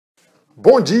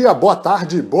Bom dia, boa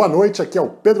tarde, boa noite, aqui é o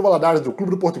Pedro Valadares do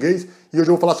Clube do Português e hoje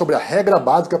eu vou falar sobre a regra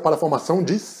básica para a formação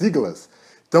de siglas.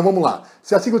 Então vamos lá,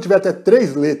 se a sigla tiver até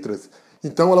 3 letras,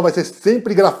 então ela vai ser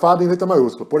sempre grafada em letra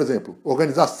maiúscula. Por exemplo,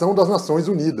 Organização das Nações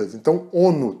Unidas, então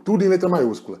ONU, tudo em letra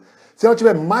maiúscula. Se ela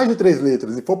tiver mais de 3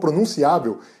 letras e for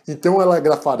pronunciável, então ela é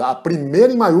grafada a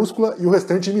primeira em maiúscula e o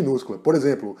restante em minúscula. Por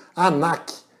exemplo,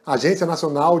 ANAC, Agência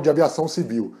Nacional de Aviação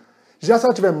Civil. Já se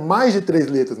ela tiver mais de 3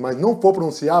 letras, mas não for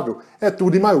pronunciável, é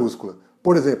tudo em maiúscula.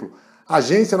 Por exemplo,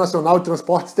 Agência Nacional de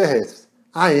Transportes Terrestres,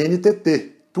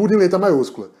 ANTT, tudo em letra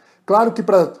maiúscula. Claro que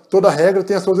para toda regra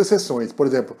tem as suas exceções. Por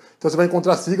exemplo, então você vai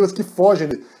encontrar siglas que fogem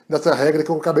dessa regra que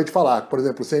eu acabei de falar. Por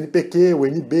exemplo, o CNPq, o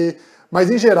NB.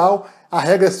 Mas, em geral, a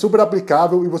regra é super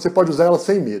aplicável e você pode usar ela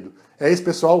sem medo. É isso,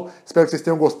 pessoal. Espero que vocês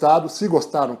tenham gostado. Se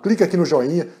gostaram, clique aqui no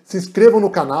joinha, se inscrevam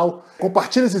no canal,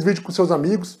 compartilhem esses vídeos com seus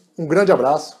amigos. Um grande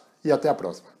abraço e até a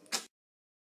próxima.